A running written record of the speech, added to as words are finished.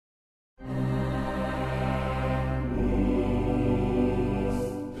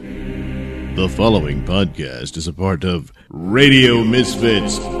The following podcast is a part of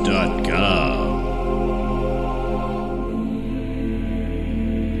RadioMisfits.com.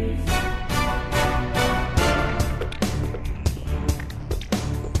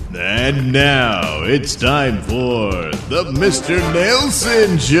 And now it's time for the Mr.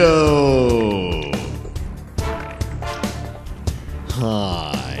 Nailsin Show.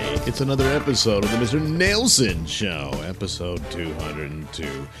 Hi, it's another episode of the Mr. Nailsin Show, episode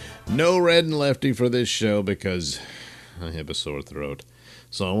 202. No Red and Lefty for this show because I have a sore throat,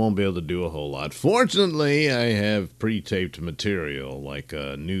 so I won't be able to do a whole lot. Fortunately, I have pre-taped material like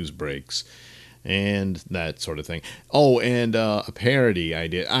news breaks and that sort of thing. Oh, and a parody I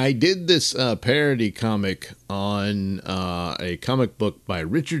did. I did this parody comic on a comic book by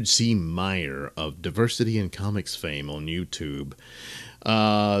Richard C. Meyer of Diversity in Comics fame on YouTube.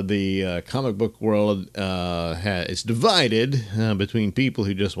 The comic book world is divided between people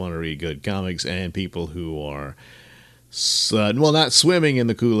who just want to read good comics and people who are, not swimming in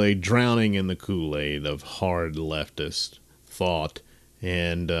the Kool-Aid, drowning in the Kool-Aid of hard leftist thought.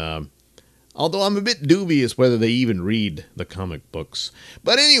 And although I'm a bit dubious whether they even read the comic books.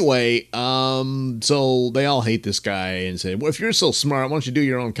 But anyway, so they all hate this guy and say, well, if you're so smart, why don't you do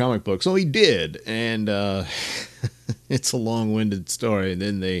your own comic book? So he did, and it's a long-winded story, and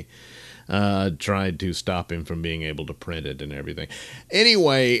then they tried to stop him from being able to print it and everything.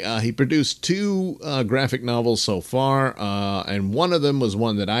 Anyway, he produced two graphic novels so far, and one of them was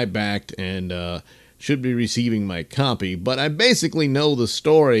one that I backed and should be receiving my copy, but I basically know the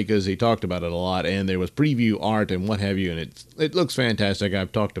story because he talked about it a lot, and there was preview art and what have you, and it looks fantastic.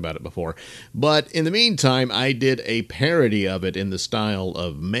 I've talked about it before. But in the meantime, I did a parody of it in the style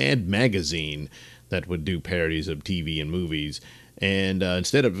of Mad Magazine that would do parodies of TV and movies. And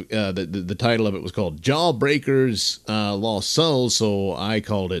instead of the title of it was called Jawbreakers, Lost Souls, so I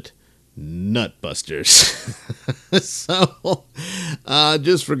called it Nutbusters. So,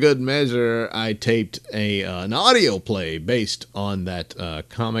 just for good measure, I taped an audio play based on that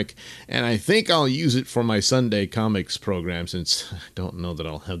comic, and I think I'll use it for my Sunday comics program since I don't know that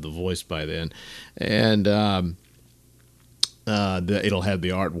I'll have the voice by then, and it'll have the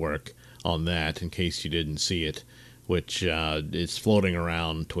artwork on that in case you didn't see it, which is floating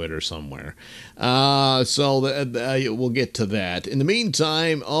around Twitter somewhere. So we'll get to that. In the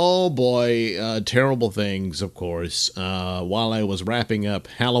meantime, oh boy, terrible things, of course. While I was wrapping up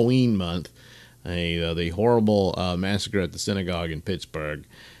Halloween month, the horrible massacre at the synagogue in Pittsburgh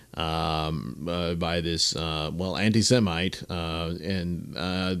by this, anti-Semite, and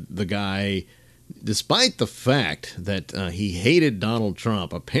the guy, despite the fact that he hated Donald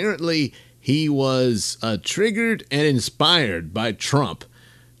Trump, apparently he was triggered and inspired by Trump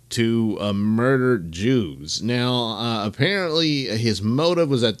to murder Jews. Now, apparently his motive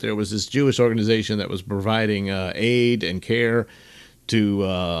was that there was this Jewish organization that was providing aid and care to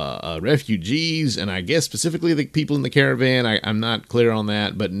refugees, and I guess specifically the people in the caravan. I'm not clear on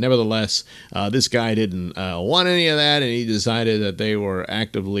that, but nevertheless, this guy didn't want any of that, and he decided that they were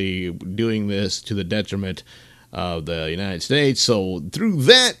actively doing this to the detriment of the United States. So through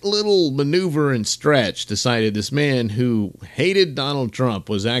that little maneuver and stretch, decided this man who hated Donald Trump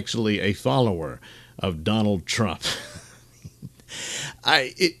was actually a follower of Donald Trump.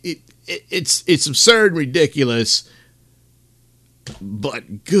 It's absurd, ridiculous,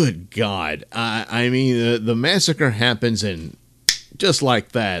 but good God. I mean, the massacre happens, and just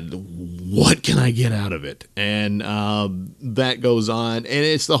like that, what can I get out of it? And that goes on. And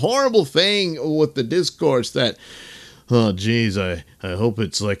it's the horrible thing with the discourse that, oh, geez, I hope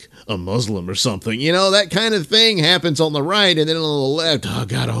it's like a Muslim or something. You know, that kind of thing happens on the right, and then on the left, oh,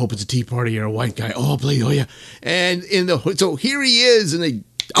 God, I hope it's a Tea Party or a white guy. Oh, please, oh, yeah. And so here he is, and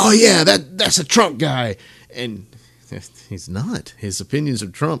oh, yeah, that's a Trump guy. And he's not. His opinions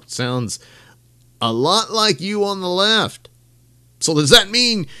of Trump sounds a lot like you on the left. So does that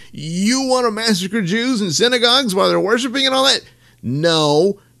mean you want to massacre Jews in synagogues while they're worshiping and all that?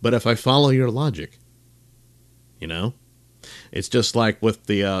 No, but if I follow your logic, you know, it's just like with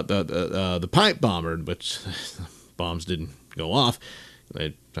the pipe bomber, which bombs didn't go off.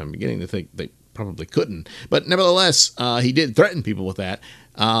 I'm beginning to think they probably couldn't, but nevertheless, he did threaten people with that.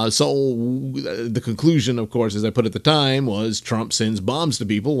 So the conclusion, of course, as I put at the time, was Trump sends bombs to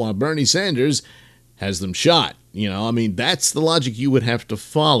people while Bernie Sanders has them shot. You know, I mean, that's the logic you would have to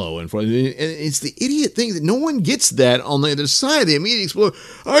follow. And it's the idiot thing that no one gets that on the other side. They immediately explode.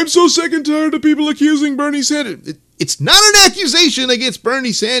 I'm so sick and tired of people accusing Bernie Sanders. It's not an accusation against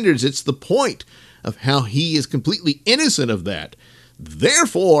Bernie Sanders. It's the point of how he is completely innocent of that.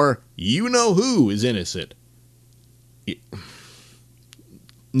 Therefore, you know who is innocent.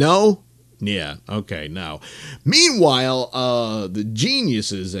 No, Yeah, okay, now. Meanwhile, the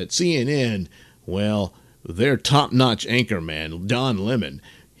geniuses at CNN, well, their top-notch anchorman, Don Lemon,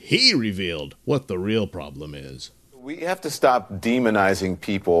 he revealed what the real problem is. We have to stop demonizing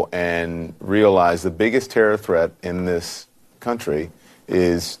people and realize the biggest terror threat in this country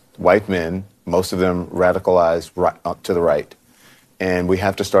is white men, most of them radicalized to the right. And we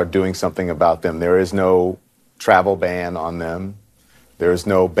have to start doing something about them. There is no travel ban on them. There is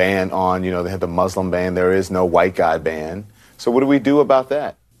no ban on, they have the Muslim ban. There is no white guy ban. So what do we do about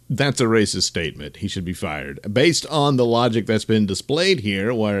that? That's a racist statement. He should be fired. Based on the logic that's been displayed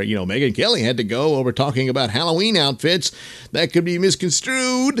here, where, Megyn Kelly had to go over talking about Halloween outfits that could be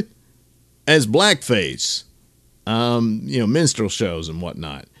misconstrued as blackface, minstrel shows and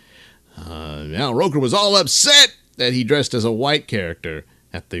whatnot. Now, Roker was all upset that he dressed as a white character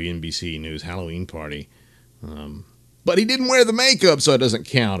at the NBC News Halloween party. But he didn't wear the makeup, so it doesn't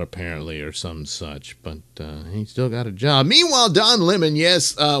count, apparently, or some such. But he still got a job. Meanwhile, Don Lemon,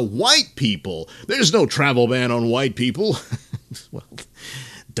 yes, white people. There's no travel ban on white people. Well,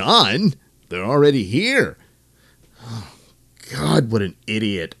 Don, they're already here. Oh, God, what an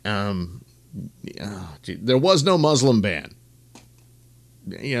idiot. There was no Muslim ban.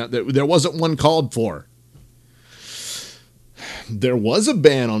 There wasn't one called for. There was a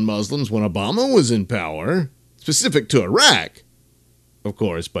ban on Muslims when Obama was in power. Specific to Iraq, of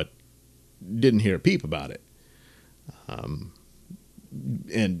course, but didn't hear a peep about it.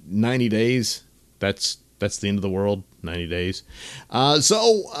 And 90 days, that's the end of the world, 90 days.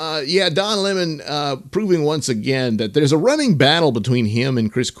 Don Lemon proving once again that there's a running battle between him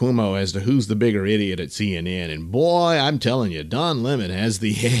and Chris Cuomo as to who's the bigger idiot at CNN. And boy, I'm telling you, Don Lemon has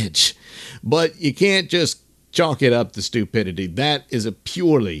the edge. But you can't just chalk it up to stupidity. That is a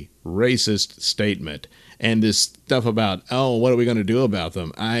purely racist statement. And this stuff about, what are we going to do about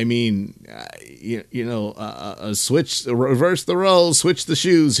them? I mean, reverse the roles, switch the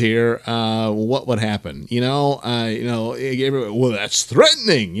shoes here. What would happen? Well, that's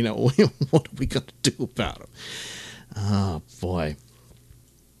threatening. What are we going to do about them? Oh, boy.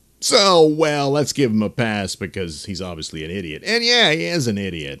 So, let's give him a pass because he's obviously an idiot. And yeah, he is an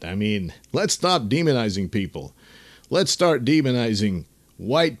idiot. I mean, let's stop demonizing people. Let's start demonizing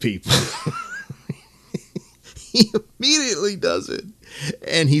white people. He immediately does it.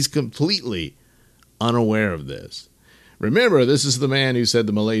 And he's completely unaware of this. Remember, this is the man who said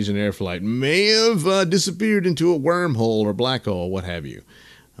the Malaysian air flight may have disappeared into a wormhole or black hole, what have you.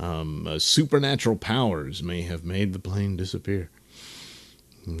 Supernatural powers may have made the plane disappear.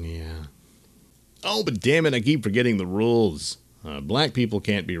 Yeah. Oh, but damn it, I keep forgetting the rules. Black people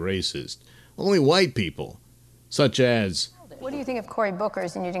can't be racist. Only white people, such as... What do you think of Cory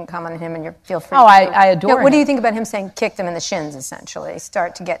Booker's, and you didn't comment on him, and you feel free I adore him. What do you think about him saying kick them in the shins, essentially?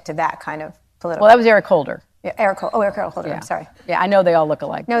 Start to get to that kind of political... Well, that was Eric Holder. Yeah, Eric Holder, yeah. I'm sorry. Yeah, I know they all look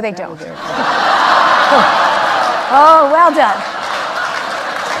alike. No, they don't. Oh, well done.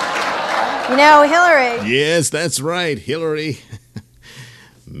 Hillary... Yes, that's right, Hillary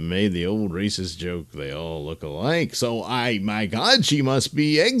made the old racist joke, they all look alike. So, my God, she must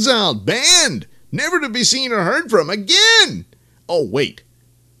be exiled, banned, never to be seen or heard from again. Oh, wait.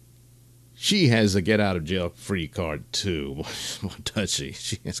 She has a get-out-of-jail-free card, too. What does she?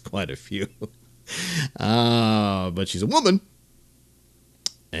 She has quite a few. But she's a woman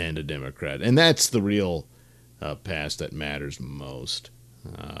and a Democrat. And that's the real past that matters most.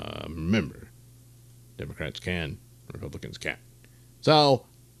 Remember, Democrats can, Republicans can't. So,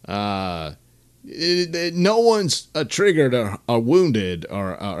 no one's triggered or wounded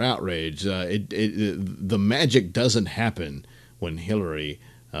or outraged. The magic doesn't happen when Hillary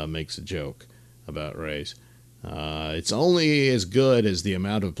makes a joke about race. It's only as good as the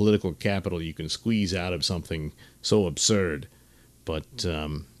amount of political capital you can squeeze out of something so absurd. But,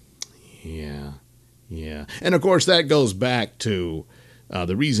 yeah. And, of course, that goes back to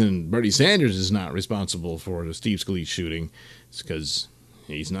the reason Bernie Sanders is not responsible for the Steve Scalise shooting is because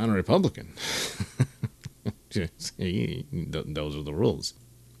he's not a Republican. Those are the rules.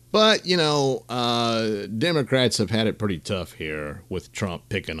 But, Democrats have had it pretty tough here with Trump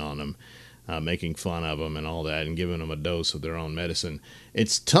picking on them, making fun of them and all that, and giving them a dose of their own medicine.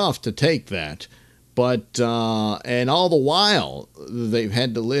 It's tough to take that, but, and all the while, they've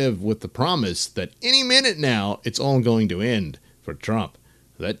had to live with the promise that any minute now, it's all going to end for Trump.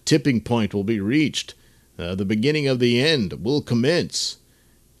 That tipping point will be reached. The beginning of the end will commence.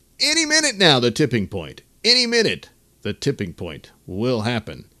 Any minute now, the tipping point. Any minute, the tipping point will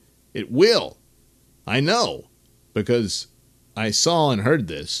happen. It will. I know, because I saw and heard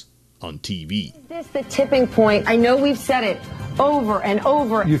this on TV. Is this the tipping point? I know we've said it over and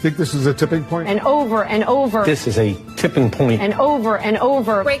over. You think this is a tipping point? And over and over. This is a tipping point. And over and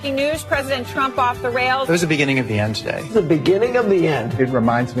over. Breaking news, President Trump off the rails. It was the beginning of the end today. The beginning of the end. It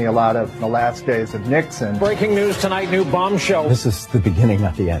reminds me a lot of the last days of Nixon. Breaking news tonight, new bombshell. This is the beginning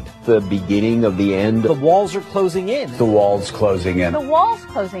of the end. The beginning of the end. The walls are closing in. The walls closing in. The wall's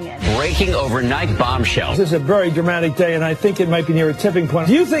closing in. Breaking overnight bombshell. This is a very dramatic day, and I think it might be near a tipping point.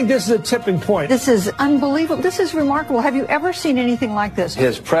 Do you think this is a tipping point? This is unbelievable. This is remarkable. Have you ever seen anything like this?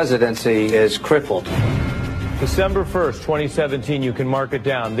 His presidency is crippled. December 1st, 2017, you can mark it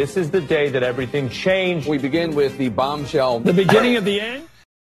down. This is the day that everything changed. We begin with the bombshell. The beginning of the end?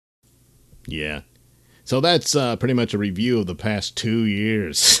 Yeah. So that's pretty much a review of the past 2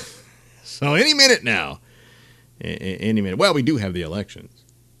 years. So any minute now. Any minute. Well, we do have the elections.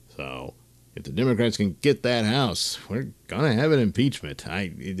 So if the Democrats can get that House, we're going to have an impeachment.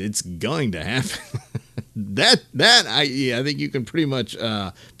 It's going to happen. I think you can pretty much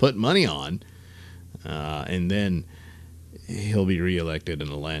put money on. And then he'll be reelected in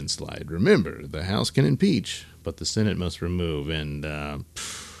a landslide. Remember, the House can impeach, but the Senate must remove. And I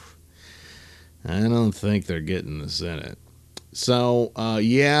don't think they're getting the Senate. So,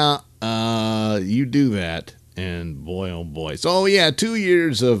 you do that. And boy, oh boy. So, 2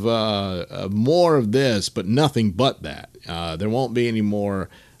 years of more of this, but nothing but that. There won't be any more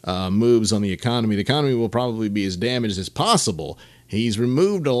moves on the economy. The economy will probably be as damaged as possible. He's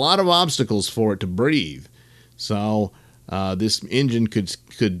removed a lot of obstacles for it to breathe. So this engine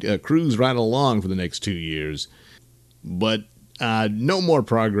could cruise right along for the next 2 years. But no more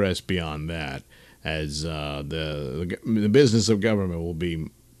progress beyond that, as the business of government will be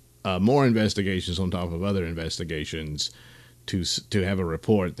more investigations on top of other investigations to have a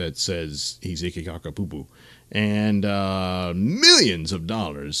report that says he's ikikakapupu. And millions of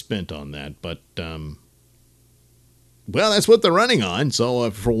dollars spent on that. But, well, that's what they're running on. So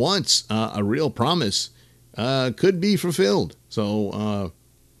for once, a real promise could be fulfilled. So,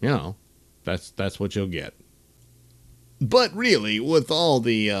 that's what you'll get. But really, with all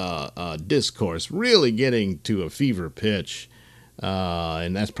the discourse really getting to a fever pitch,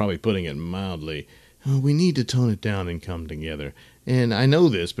 and that's probably putting it mildly, we need to tone it down and come together. And I know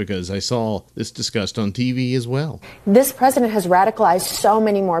this because I saw this discussed on TV as well. This president has radicalized so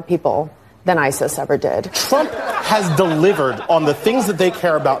many more people than ISIS ever did. Trump has delivered on the things that they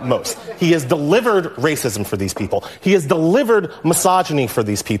care about most. He has delivered racism for these people. He has delivered misogyny for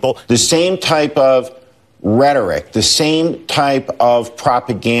these people. The same type of rhetoric, the same type of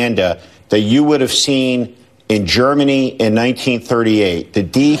propaganda that you would have seen in Germany in 1938, the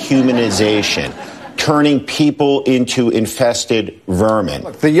dehumanization, turning people into infested vermin.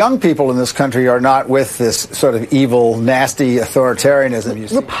 Look, the young people in this country are not with this sort of evil, nasty authoritarianism you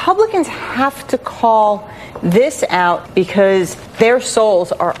see. Republicans have to call this out because their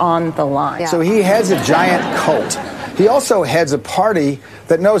souls are on the line. Yeah. So he heads a giant cult. He also heads a party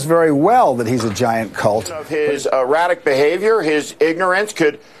that knows very well that he's a giant cult. His erratic behavior, his ignorance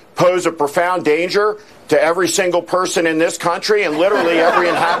could pose a profound danger to every single person in this country and literally every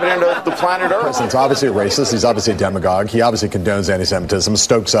inhabitant of the planet Earth. The president's obviously a racist. He's obviously a demagogue. He obviously condones anti-Semitism,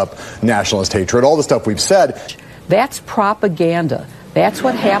 stokes up nationalist hatred, all the stuff we've said. That's propaganda. That's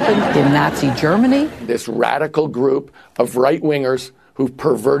what happened in Nazi Germany. This radical group of right-wingers who've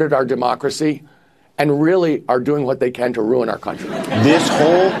perverted our democracy and really are doing what they can to ruin our country. This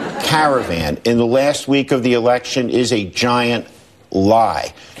whole caravan in the last week of the election is a giant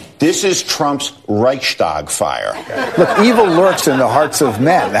lie. This is Trump's Reichstag fire. Look, evil lurks in the hearts of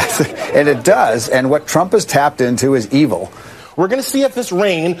men, and it does, and what Trump has tapped into is evil. We're going to see if this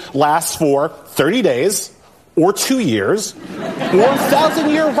reign lasts for 30 days, or 2 years, or a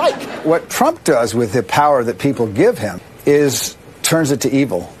 1,000-year Reich. What Trump does with the power that people give him is turns it to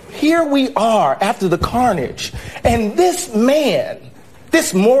evil. Here we are after the carnage, and this man,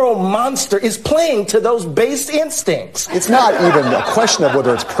 this moral monster, is playing to those base instincts. It's not even a question of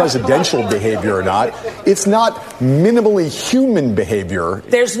whether it's presidential behavior or not. It's not minimally human behavior.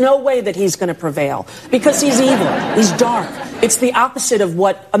 There's no way that he's going to prevail because he's evil. He's dark. It's the opposite of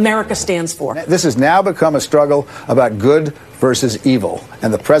what America stands for. This has now become a struggle about good versus evil,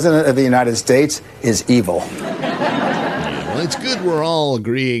 and the president of the United States is evil. It's good we're all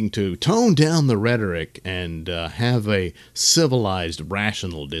agreeing to tone down the rhetoric and have a civilized,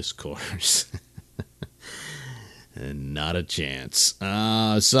 rational discourse. And not a chance.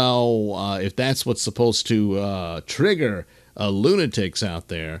 So if that's what's supposed to trigger lunatics out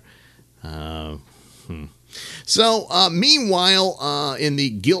there. So meanwhile, in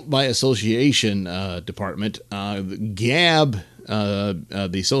the guilt by association department, Gab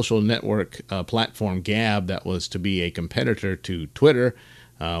the social network platform Gab that was to be a competitor to Twitter,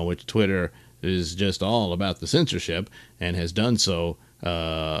 which Twitter is just all about the censorship and has done so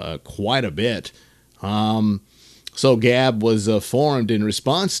quite a bit. So Gab was formed in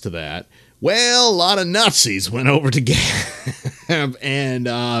response to that. Well, a lot of Nazis went over to Gab, and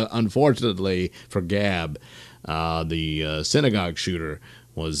unfortunately for Gab, the synagogue shooter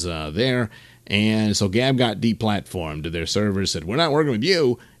was there, and so Gab got deplatformed. Their servers said, we're not working with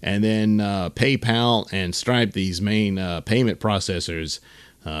you, and then PayPal and Stripe, these main payment processors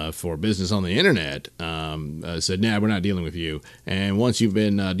for business on the internet, said, nah, we're not dealing with you. And once you've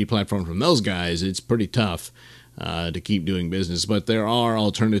been deplatformed from those guys, it's pretty tough to keep doing business. But there are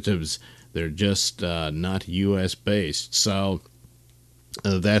alternatives. They're just not U.S. based. So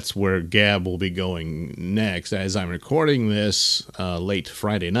that's where Gab will be going next. As I'm recording this late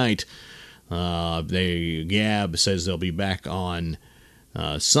Friday night, Gab says they'll be back on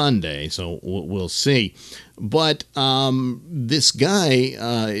Sunday, so we'll see. But this guy,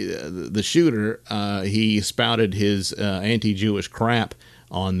 the shooter, he spouted his anti-Jewish crap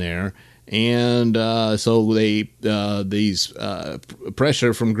on there. And so these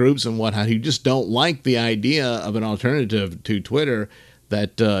pressure from groups and whatnot who just don't like the idea of an alternative to Twitter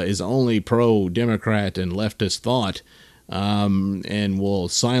that is only pro-Democrat and leftist thought, and will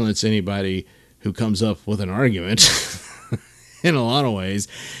silence anybody who comes up with an argument in a lot of ways.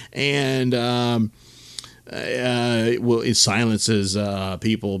 And it silences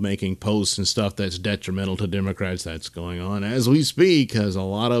people making posts and stuff that's detrimental to Democrats. That's going on as we speak, because a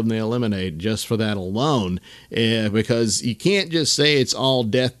lot of them they eliminate just for that alone, because you can't just say it's all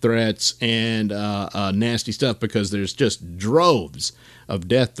death threats and nasty stuff, because there's just droves of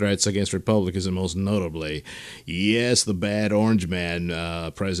death threats against Republicans, and most notably, yes, the bad orange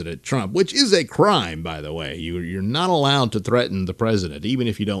man, President Trump, which is a crime, by the way. You're not allowed to threaten the president, even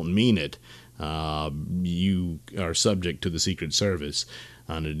if you don't mean it. You are subject to the Secret Service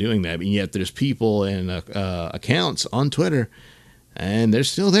on doing that, and yet there's people and accounts on Twitter, and they're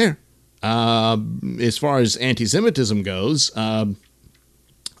still there. As far as anti-Semitism goes,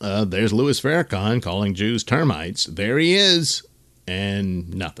 there's Louis Farrakhan calling Jews termites. There he is,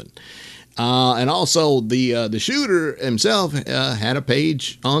 and nothing. And also, the shooter himself had a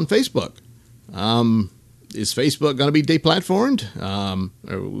page on Facebook. Is Facebook going to be deplatformed?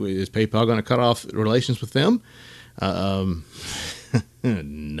 Or is PayPal going to cut off relations with them?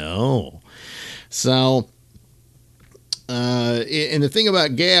 No. So, and the thing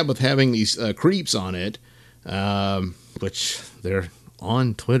about Gab with having these creeps on it, which they're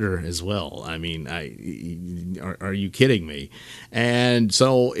on Twitter as well. I mean, are you kidding me? And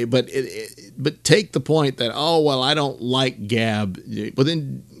so, but take the point that, oh, well, I don't like Gab. Well,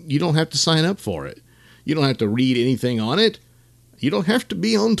 then you don't have to sign up for it. You don't have to read anything on it. You don't have to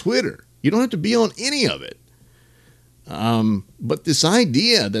be on Twitter. You don't have to be on any of it. But this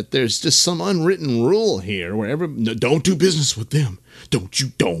idea that there's just some unwritten rule here where don't do business with them. Don't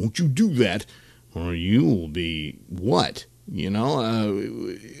you do that, or you will be what?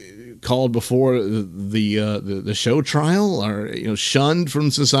 Called before the show trial, or shunned from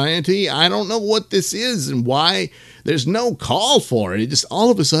society. I don't know what this is and why there's no call for it. It just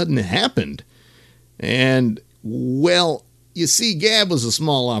all of a sudden it happened. And, well, you see, Gab was a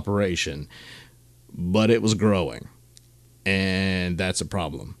small operation, but it was growing, and that's a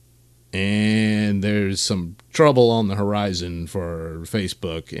problem. And there's some trouble on the horizon for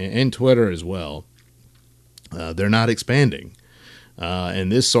Facebook and Twitter as well. They're not expanding,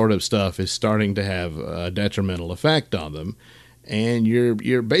 and this sort of stuff is starting to have a detrimental effect on them. And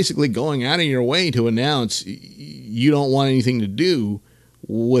you're basically going out of your way to announce you don't want anything to do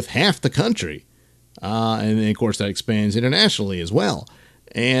with half the country. And then, of course, that expands internationally as well.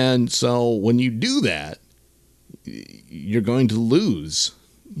 And so when you do that, you're going to lose,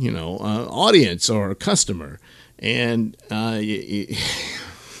 audience or customer. And the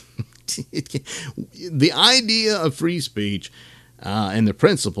idea of free speech and the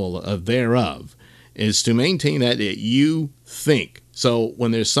principle thereof is to maintain that you think. So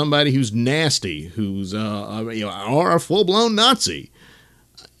when there's somebody who's nasty, who's or a full-blown Nazi,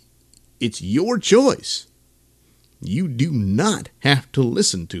 it's your choice. You do not have to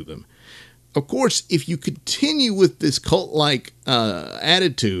listen to them. Of course, if you continue with this cult-like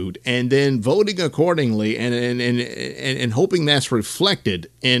attitude and then voting accordingly and hoping that's reflected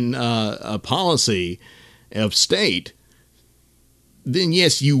in a policy of state, then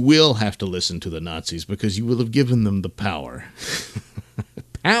yes, you will have to listen to the Nazis because you will have given them the power.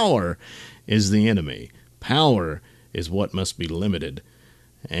 Power is the enemy. Power is what must be limited.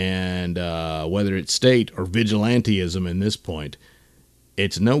 And whether it's state or vigilantism in this point,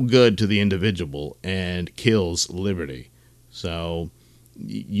 it's no good to the individual and kills liberty. So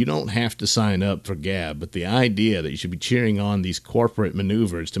you don't have to sign up for Gab, but the idea that you should be cheering on these corporate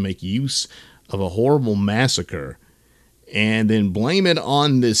maneuvers to make use of a horrible massacre and then blame it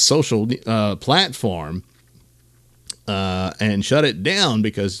on this social platform and shut it down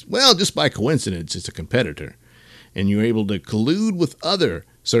because, well, just by coincidence, it's a competitor. And you're able to collude with other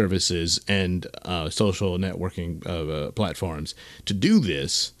services and social networking platforms to do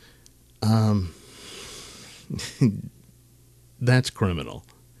this, that's criminal.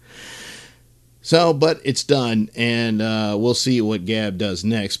 So, but it's done, and we'll see what Gab does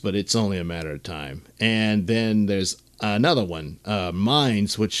next, but it's only a matter of time. And then there's another one,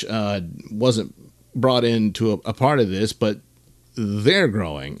 Minds, which wasn't brought into a part of this, but they're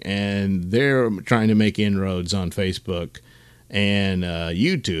growing, and they're trying to make inroads on Facebook and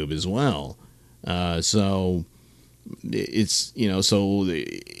YouTube as well. So it's, so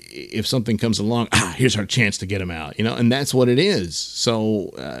if something comes along, here's our chance to get them out, and that's what it is.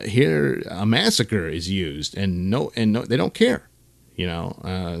 So here a massacre is used, and no, they don't care, you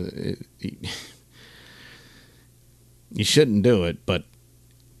shouldn't do it, but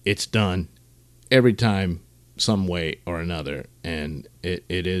it's done every time, some way or another, and it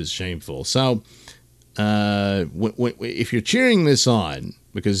is shameful. So if you're cheering this on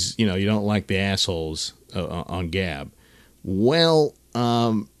because you don't like the assholes on Gab, well,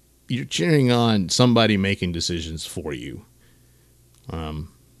 you're cheering on somebody making decisions for you.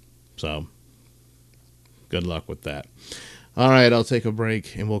 So good luck with that. All right, I'll take a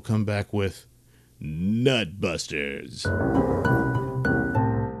break and we'll come back with Nutbusters.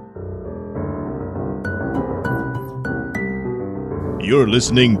 You're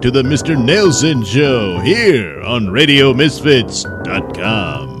listening to the Mr. Nailsin Show here on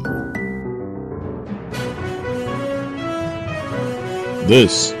RadioMisfits.com.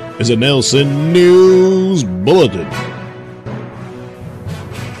 This is a Nailsin News Bulletin.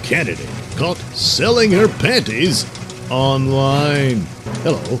 Candidate caught selling her panties online.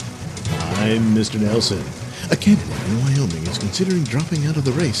 Hello, I'm Mr. Nailsin. A candidate in Wyoming is considering dropping out of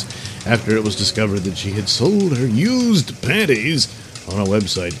the race after it was discovered that she had sold her used panties on a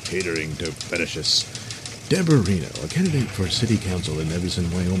website catering to fetishists. Deborah Reno, a candidate for city council in Evanston,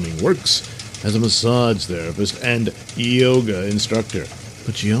 Wyoming, works as a massage therapist and yoga instructor,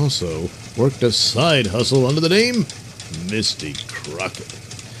 but she also worked a side hustle under the name Misty Crockett.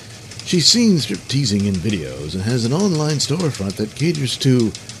 She's seen strip-teasing in videos and has an online storefront that caters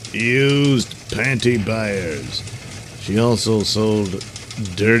to used panty buyers. She also sold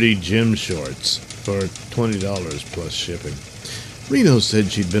dirty gym shorts for $20 plus shipping. Reno said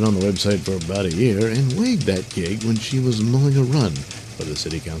she'd been on the website for about a year and waived that gig when she was mulling a run for the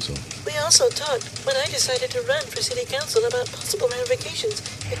city council. We also talked when I decided to run for city council about possible ramifications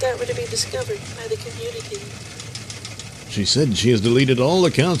if that were to be discovered by the community. She said she has deleted all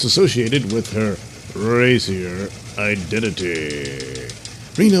accounts associated with her racier identity.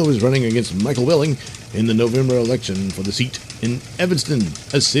 Reno is running against Michael Welling in the November election for the seat in Evanston,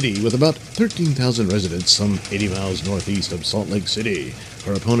 a city with about 13,000 residents, some 80 miles northeast of Salt Lake City.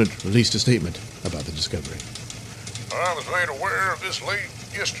 Her opponent released a statement about the discovery. I was made aware of this late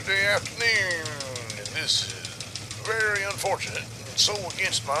yesterday afternoon, and this is very unfortunate and so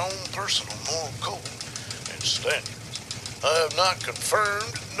against my own personal moral code and standards. I have not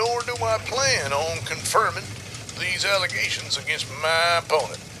confirmed, nor do I plan on confirming these allegations against my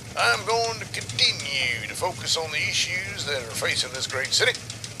opponent. I'm going to continue to focus on the issues that are facing this great city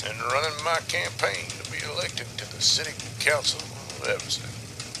and running my campaign to be elected to the City Council of Evanston.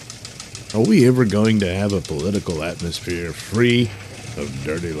 Are we ever going to have a political atmosphere free of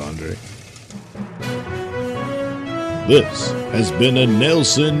dirty laundry? This has been a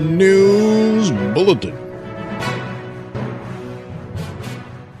Nailsin News Bulletin.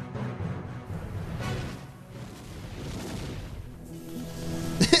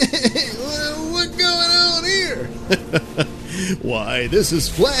 What's going on here? Why, this is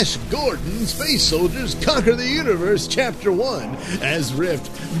Flash Gordon, Space Soldiers Conquer the Universe, Chapter 1, as riffed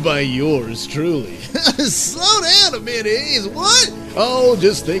by yours truly. Slow down a minute, is what? Oh,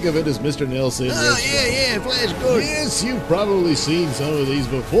 just think of it as Mr. Nailsin. Oh, yeah, Flash Gordon. Yes, you've probably seen some of these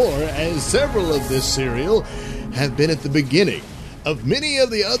before, as several of this serial have been at the beginning of many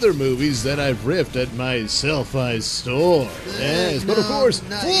of the other movies that I've riffed at my Selfie store. Yes, but of course,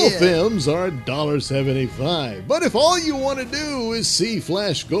 full films are $1.75. But if all you want to do is see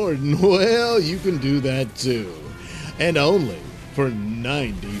Flash Gordon, well, you can do that too. And only for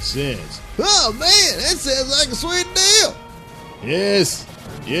 90 cents. Oh, man, that sounds like a sweet deal. Yes,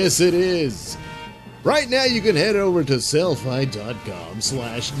 Yes, it is. Right now you can head over to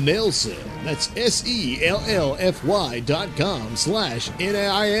sellfy.com/Nailsin. That's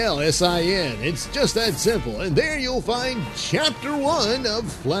SELLFY.com/NAILSIN. It's just that simple. And there you'll find Chapter 1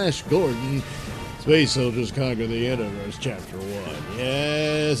 of Flash Gordon, Space Soldiers Conquer the Universe, Chapter 1.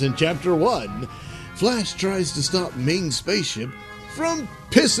 Yes, in Chapter 1, Flash tries to stop Ming's spaceship from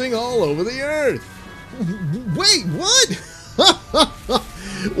pissing all over the Earth. Wait, what?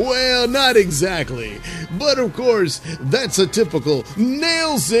 Well, not exactly. But of course, that's a typical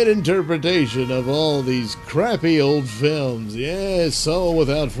Nailsin interpretation of all these crappy old films. Yes, so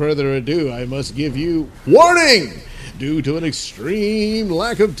without further ado, I must give you warning! Due to an extreme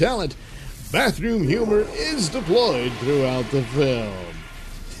lack of talent, bathroom humor is deployed throughout the film.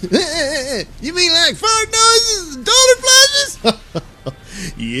 You mean like fart noises and toilet flushes?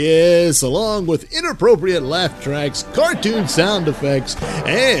 Yes, along with inappropriate laugh tracks, cartoon sound effects,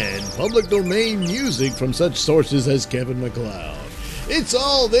 and public domain music from such sources as Kevin MacLeod. It's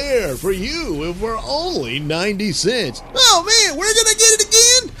all there for you for only 90 cents. Oh man, we're gonna get it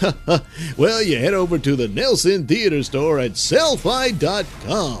again? Well, you head over to the Nailsin Theater Store at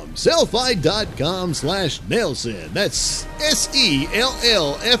sellfy.com. Sellfy.com/Nailsin. That's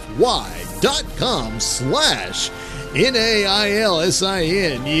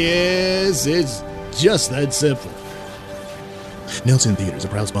SELLFY.com/NAILSIN. Yes, it's just that simple. Nailsin Theater is a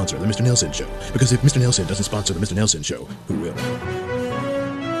proud sponsor of the Mr. Nailsin Show, because if Mr. Nailsin doesn't sponsor the Mr. Nailsin Show, who will?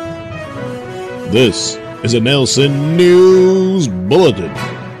 This is a Nailsin News Bulletin.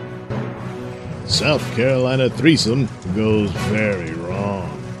 South Carolina threesome goes very wrong.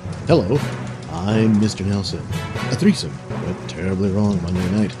 Hello, I'm Mr. Nailsin. A threesome went terribly wrong Monday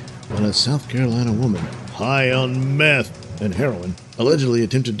night when a South Carolina woman, high on meth and heroin, allegedly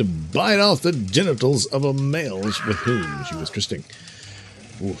attempted to bite off the genitals of a male with whom she was trysting.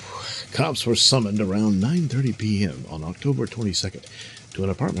 Cops were summoned around 9:30 p.m. on October 22nd to an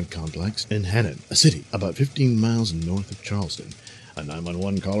apartment complex in Hannon, a city about 15 miles north of Charleston. A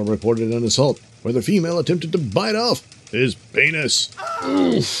 911 caller reported an assault where the female attempted to bite off his penis.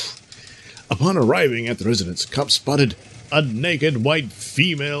 Oof. Upon arriving at the residence, cops spotted a naked white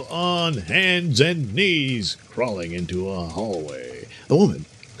female on hands and knees crawling into a hallway. The woman,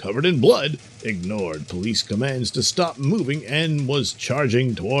 covered in blood, ignored police commands to stop moving and was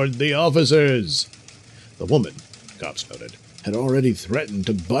charging toward the officers. The woman, cops noted, had already threatened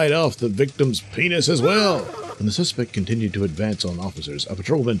to bite off the victim's penis as well. When the suspect continued to advance on officers, a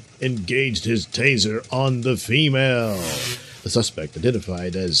patrolman engaged his taser on the female. The suspect,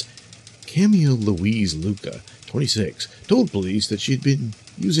 identified as Cameo Louise Luca, 26, told police that she had been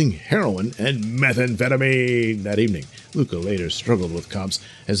using heroin and methamphetamine that evening. Luca later struggled with cops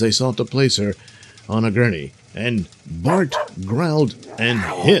as they sought to place her on a gurney and barked, growled, and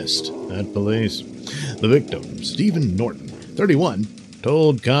hissed at police. The victim, Stephen Norton, 31,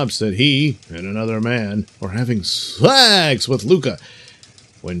 told cops that he and another man were having sex with Luca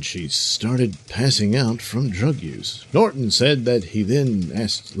when she started passing out from drug use. Norton said that he then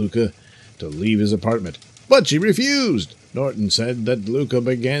asked Luca to leave his apartment, but she refused. Norton said that Luca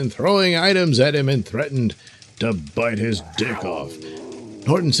began throwing items at him and threatened to bite his dick off.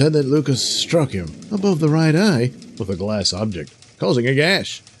 Norton said that Luca struck him above the right eye with a glass object, causing a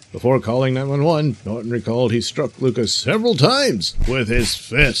gash. Before calling 911, Norton recalled he struck Luca several times with his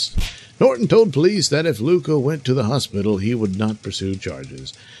fist. Norton told police that if Luca went to the hospital, he would not pursue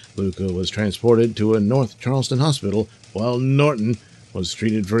charges. Luca was transported to a North Charleston hospital, while Norton was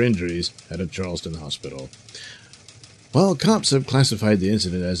treated for injuries at a Charleston hospital. While cops have classified the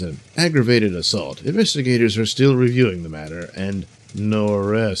incident as an aggravated assault, investigators are still reviewing the matter, and no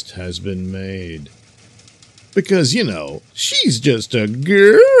arrest has been made. Because, you know, she's just a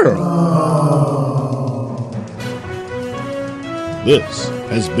girl. This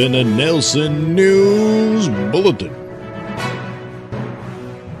has been a Nailsin News Bulletin.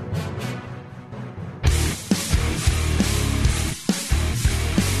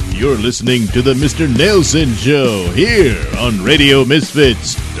 You're listening to the Mr. Nailsin Show here on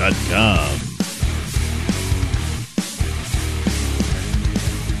RadioMisfits.com.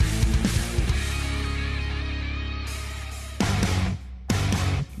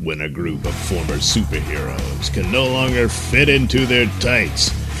 When a group of former superheroes can no longer fit into their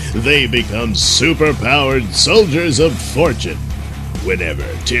tights, they become superpowered soldiers of fortune. Whenever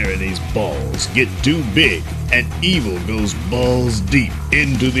tyranny's balls get too big and evil goes balls deep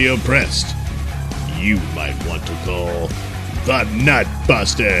into the oppressed, you might want to call the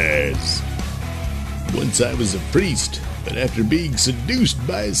Nutbusters. Once I was a priest, but after being seduced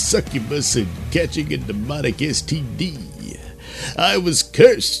by a succubus and catching a demonic STD, I was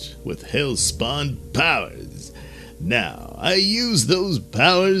cursed with hell-spawn powers. Now, I use those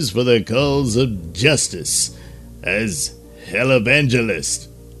powers for the cause of justice as hell evangelist.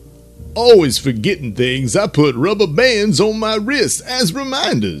 Always forgetting things, I put rubber bands on my wrists as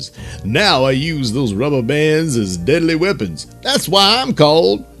reminders. Now I use those rubber bands as deadly weapons. That's why I'm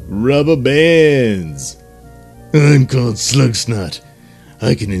called Rubber Bands. I'm called Slugsnot.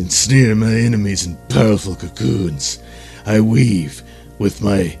 I can ensnare my enemies in powerful cocoons. I weave with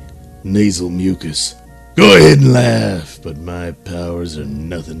my nasal mucus. Go ahead and laugh, but my powers are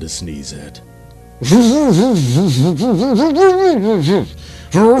nothing to sneeze at.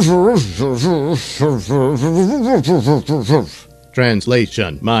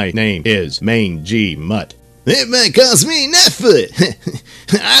 Translation: my name is Mangy Mutt. It might cost me an foot.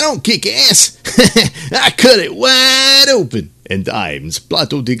 I don't kick ass. I cut it wide open. And I'm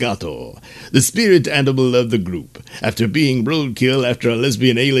Splato di Gatto, the spirit animal of the group. After being roadkill after a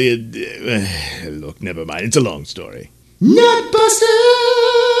lesbian alien... look, never mind. It's a long story. Nutbusters!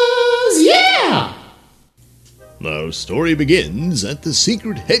 Yeah! Our story begins at the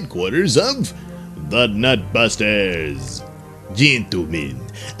secret headquarters of the Nutbusters. Gentlemen,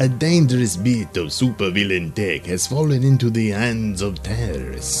 a dangerous bit of supervillain tech has fallen into the hands of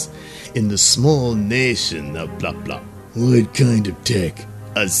terrorists in the small nation of Plop Plop. What kind of tech?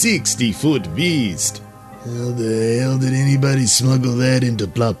 A 60-foot beast. How the hell did anybody smuggle that into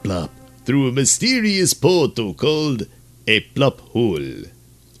Plop Plop? Through a mysterious portal called a Plop Hole.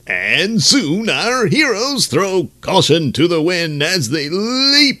 And soon our heroes throw caution to the wind as they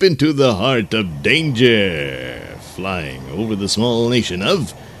leap into the heart of danger, flying over the small nation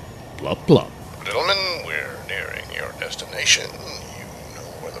of Plop Plop. Gentlemen, we're nearing your destination. You know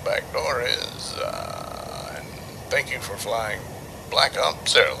where the back door is. And thank you for flying Black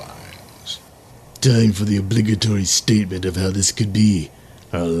Ops Airlines. Time for the obligatory statement of how this could be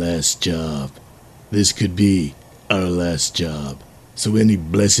our last job. This could be our last job. So any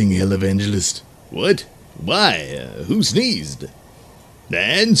blessing, hell evangelist? What? Why? Who sneezed?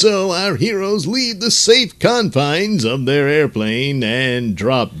 And so our heroes leave the safe confines of their airplane and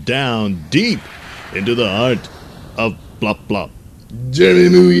drop down deep into the heart of Plop Plop. Jerry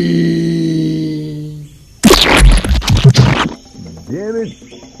Louis! Damn it!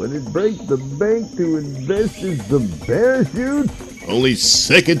 When it breaks the bank to invest in some parachutes? Only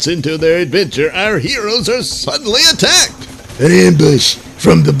seconds into their adventure, our heroes are suddenly attacked. An ambush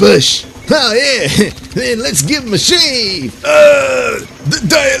from the bush. Oh yeah, then let's give him a shave. The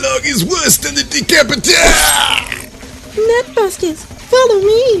dialogue is worse than the decapitation. Nutbusters, follow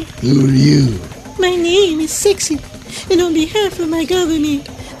me. Who are you? My name is Sexy, and on behalf of my government,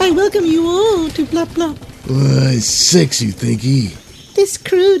 I welcome you all to Plop Plop. Why, sex, you think he? This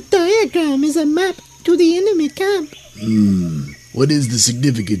crude diagram is a map to the enemy camp. What is the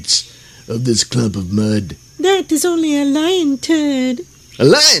significance of this clump of mud? That is only a lion turd. A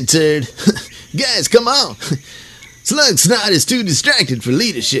lion turd? Guys, come on. Slugsnot is too distracted for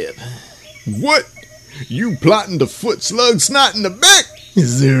leadership. What? You plotting to foot Slugsnot in the back?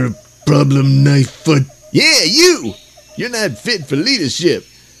 Is there a problem, knife foot? Yeah, you! You're not fit for leadership.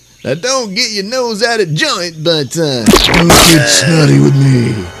 Now don't get your nose out of joint, but don't get snotty with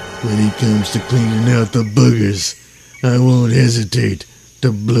me. When it comes to cleaning out the boogers, I won't hesitate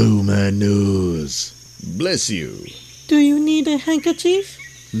to blow my nose. Bless you. Do you need a handkerchief?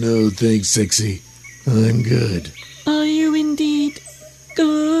 No, thanks, Sexy. I'm good. Are you indeed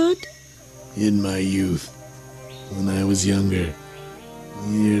good? In my youth, when I was younger,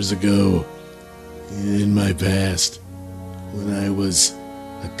 years ago, in my past, when I was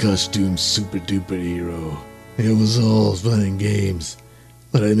a costume super-duper hero, it was all fun and games.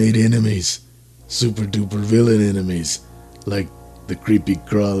 But I made enemies, super-duper villain enemies, like the creepy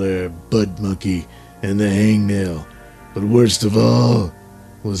crawler, Bud Monkey, and the hangnail. But worst of all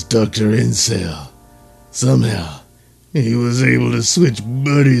was Dr. Incel. Somehow, he was able to switch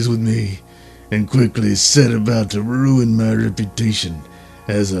buddies with me and quickly set about to ruin my reputation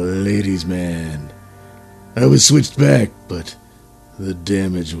as a ladies' man. I was switched back, but the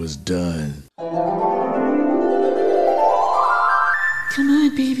damage was done. Come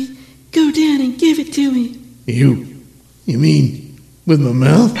on, baby. Go down and give it to me. You mean with my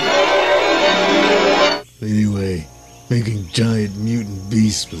mouth? Anyway, making giant mutant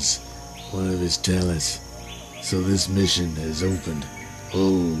beasts was one of his talents. So this mission has opened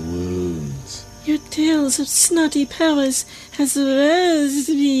old wounds. Your tales of snotty powers has aroused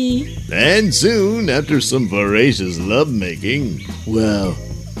me. And soon, after some voracious lovemaking... Well,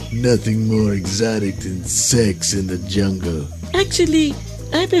 nothing more exotic than sex in the jungle. Actually,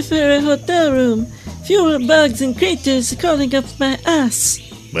 I prefer a hotel room. Fewer bugs and craters crawling up my ass.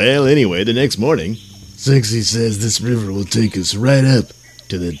 Well, anyway, the next morning, Sexy says this river will take us right up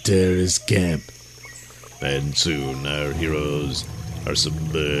to the terrorist camp. And soon our heroes are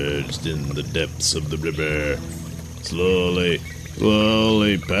submerged in the depths of the river, slowly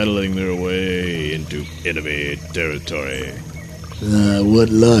paddling their way into enemy territory. What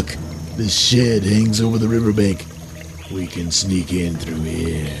luck. The shed hangs over the riverbank. We can sneak in through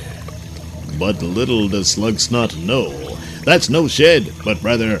here. But little does Slugsnot know, that's no shed, but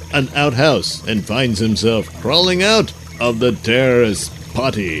rather an outhouse, and finds himself crawling out of the terrorist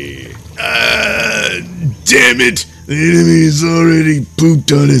potty. Damn it! The enemy's already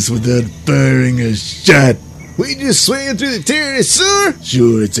pooped on us without firing a shot. We just swam through the terrorist sewer?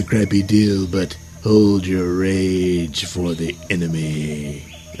 Sure, it's a crappy deal, but hold your rage for the enemy.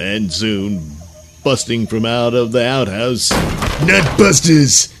 And soon, busting from out of the outhouse,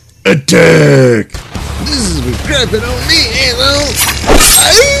 Nutbusters, attack! This is for crapping on me, asshole!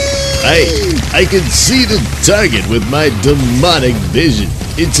 I can see the target with my demonic vision.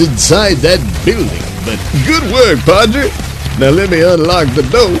 It's inside that building, but good work, Padre. Now let me unlock the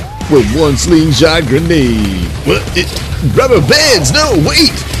door with one slingshot grenade. What? Rubber bands? No,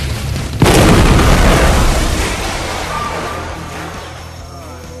 wait!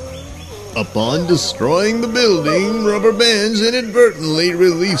 Upon destroying the building, Rubber Bands inadvertently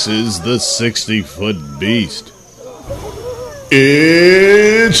releases the 60-foot beast.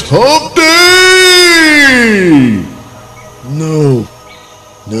 It's Hump Day! No,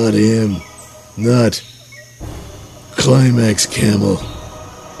 not him. Not Climax Camel.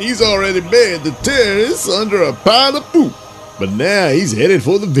 He's already buried the terrorists under a pile of poop, but now he's headed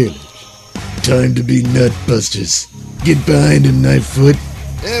for the village. Time to be Nutbusters. Get behind him, Knifefoot.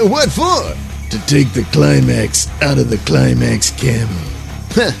 What for? To take the climax out of the Climax Camel.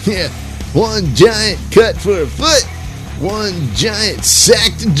 Yeah, one giant cut for a foot, one giant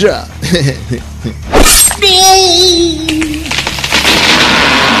sack to drop.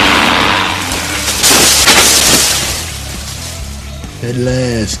 At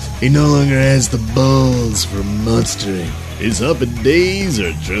last, he no longer has the balls for monstering. His humping days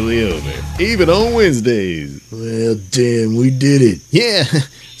are truly over, even on Wednesdays. Well, damn, we did it. Yeah,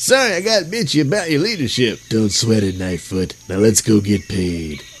 sorry I got bitchy about your leadership. Don't sweat it, Knifefoot. Now let's go get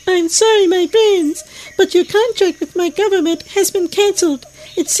paid. I'm sorry, my friends, but your contract with my government has been cancelled.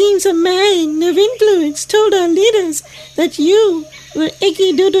 It seems a man of influence told our leaders that you were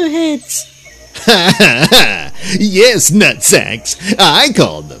icky doodle heads. Ha ha ha! Yes, nutsacks. I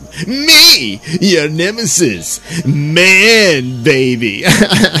called them. Me, your nemesis. Man, baby.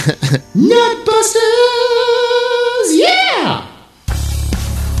 Nutbusters! Yeah!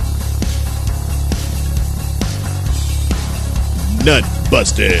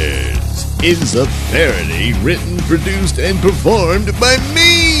 Nutbusters is a parody written, produced, and performed by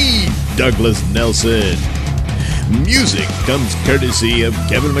me, Douglas Nailsin. Music comes courtesy of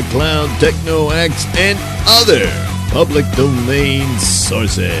Kevin MacLeod, Techno X, and other public domain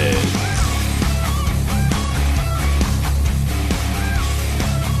sources.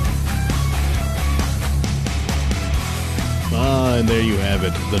 And there you have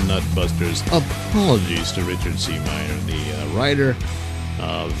it, the Nutbusters. Apologies to Richard C. Meyer, the writer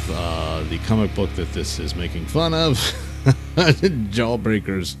of the comic book that this is making fun of.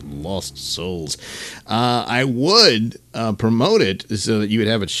 Jawbreakers, Lost Souls. I would promote it so that you would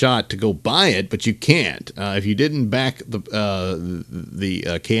have a shot to go buy it, but you can't. If you didn't back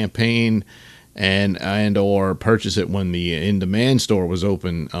the campaign and or purchase it when the in-demand store was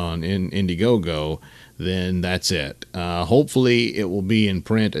open on Indiegogo, then that's it. Hopefully it will be in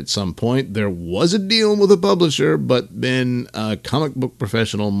print at some point. There was a deal with a publisher, but then comic book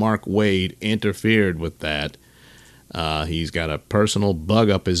professional Mark Waid interfered with that. He's got a personal bug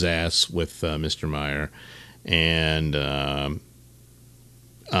up his ass with Mr. Meyer and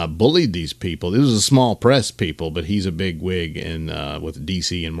bullied these people. This was a small press people, but he's a big wig with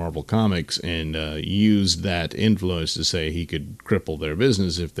DC and Marvel Comics, and used that influence to say he could cripple their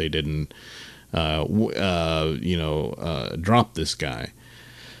business if they didn't drop this guy.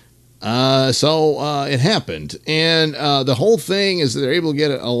 So it happened, and the whole thing is they're able to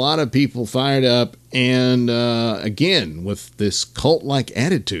get a lot of people fired up, and again, with this cult-like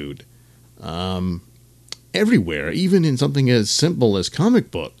attitude everywhere, even in something as simple as comic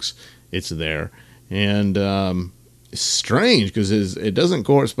books, it's there. And it's strange because it doesn't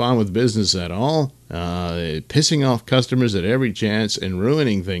correspond with business at all, pissing off customers at every chance and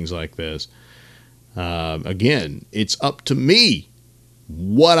ruining things like this. Again, it's up to me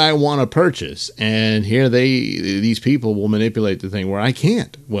what I want to purchase. And here these people will manipulate the thing where I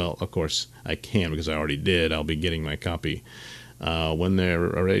can't. Well, of course I can because I already did. I'll be getting my copy when they're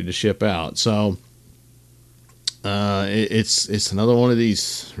ready to ship out. So it's another one of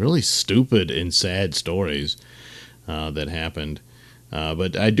these really stupid and sad stories that happened.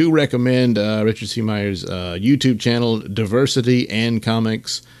 But I do recommend Richard C. Meyer's YouTube channel, Diversity and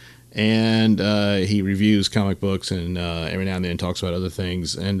Comics. And he reviews comic books and every now and then talks about other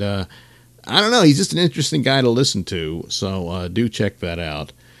things. And I don't know, he's just an interesting guy to listen to. So do check that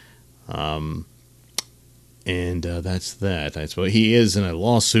out. And that's that. I suppose he is in a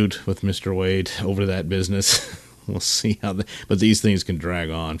lawsuit with Mr. Wade over that business. We'll see how but these things can drag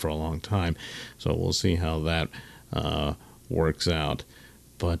on for a long time. So we'll see how that works out.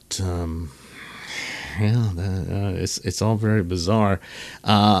 But it's all very bizarre.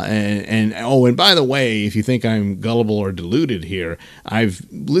 And by the way, if you think I'm gullible or deluded here, I've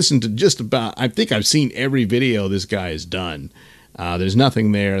listened to I think I've seen every video this guy has done. There's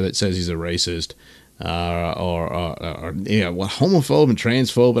nothing there that says he's a racist or homophobe and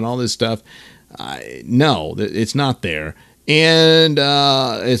transphobe and all this stuff. No, it's not there. And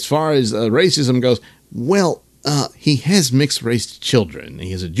as far as racism goes, well, he has mixed-race children.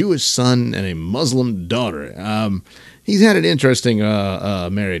 He has a Jewish son and a Muslim daughter. He's had an interesting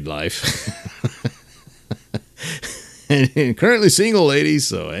married life. and currently single, ladies,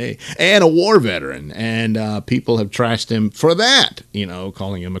 so hey. And a war veteran. And people have trashed him for that,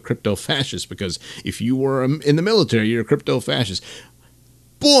 calling him a crypto-fascist, because if you were in the military, you're a crypto-fascist.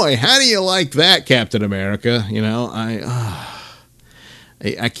 Boy, how do you like that, Captain America?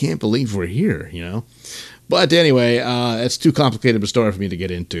 I can't believe we're here, But anyway, it's too complicated of a story for me to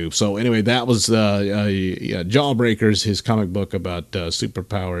get into. So anyway, that was Jawbreakers, his comic book about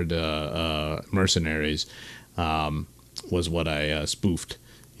superpowered mercenaries, was what I spoofed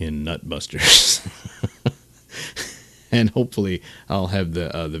in Nutbusters. And hopefully I'll have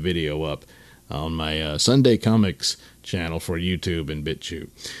the video up on my Sunday Comics channel for YouTube and BitChute.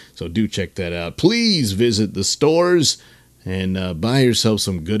 So do check that out. Please visit the stores and buy yourself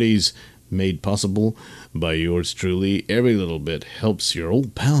some goodies made possible by yours truly. Every little bit helps your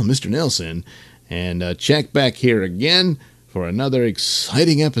old pal, Mr. Nailsin. And check back here again for another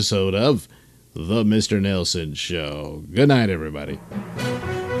exciting episode of The Mr. Nailsin Show. Good night, everybody.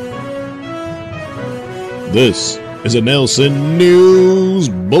 This is a Nailsin News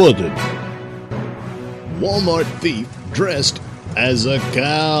Bulletin. Walmart thief dressed as a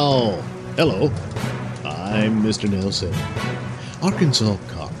cow. Hello, I'm Mr. Nailsin. Arkansas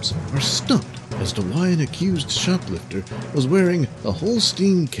cops are stumped as to why an accused shoplifter was wearing a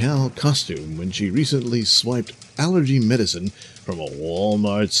Holstein cow costume when she recently swiped allergy medicine from a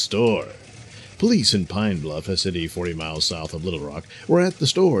Walmart store. Police in Pine Bluff, a city 40 miles south of Little Rock, were at the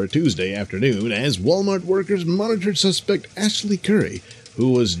store Tuesday afternoon as Walmart workers monitored suspect Ashley Curry,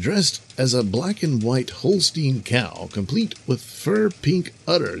 who was dressed as a black and white Holstein cow, complete with fur pink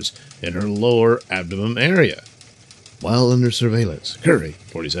udders in her lower abdomen area. While under surveillance, Curry,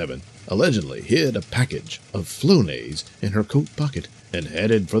 47, allegedly hid a package of Flonase in her coat pocket and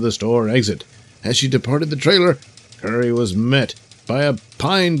headed for the store exit. As she departed the trailer, Curry was met by a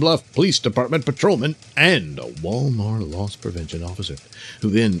Pine Bluff Police Department patrolman and a Walmart loss prevention officer, who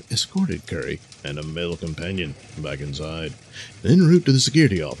then escorted Curry and a male companion back inside. En route to the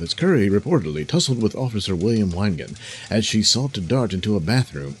security office, Curry reportedly tussled with Officer William Weingen as she sought to dart into a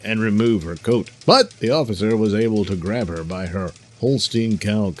bathroom and remove her coat. But the officer was able to grab her by her Holstein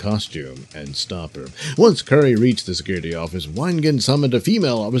cow costume and stop her. Once Curry reached the security office, Weingen summoned a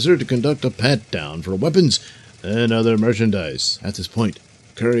female officer to conduct a pat-down for weapons and other merchandise. At this point,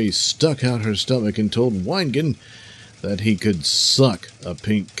 Curry stuck out her stomach and told Weingen that he could suck a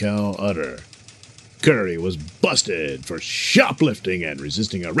pink cow udder. Curry was busted for shoplifting and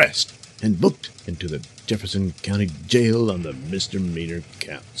resisting arrest and booked into the Jefferson County Jail on the misdemeanor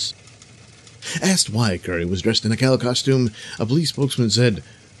counts. Asked why Curry was dressed in a cow costume, a police spokesman said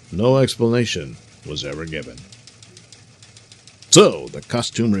no explanation was ever given. So, the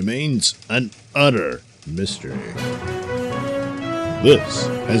costume remains an utter mystery. This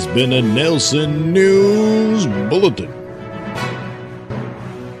has been a Nailsin News Bulletin.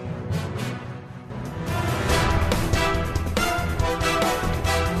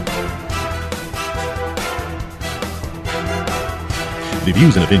 The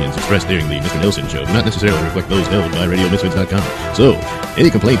views and opinions expressed during the Mr. Nailsin Show do not necessarily reflect those held by RadioMisfits.com. So, any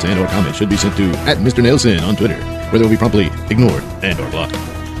complaints and or comments should be sent to @MrNailsin on Twitter, where they will be promptly ignored and or blocked.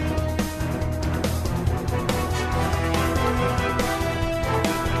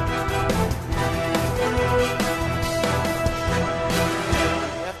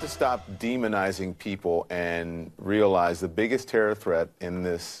 stop demonizing people and realize the biggest terror threat in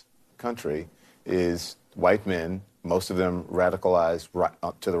this country is white men, most of them radicalized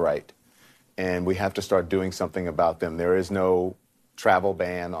to the right. And we have to start doing something about them. There is no travel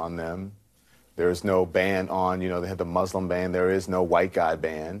ban on them. There is no ban on, they have the Muslim ban. There is no white guy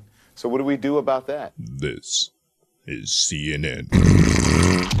ban. So what do we do about that? This is CNN.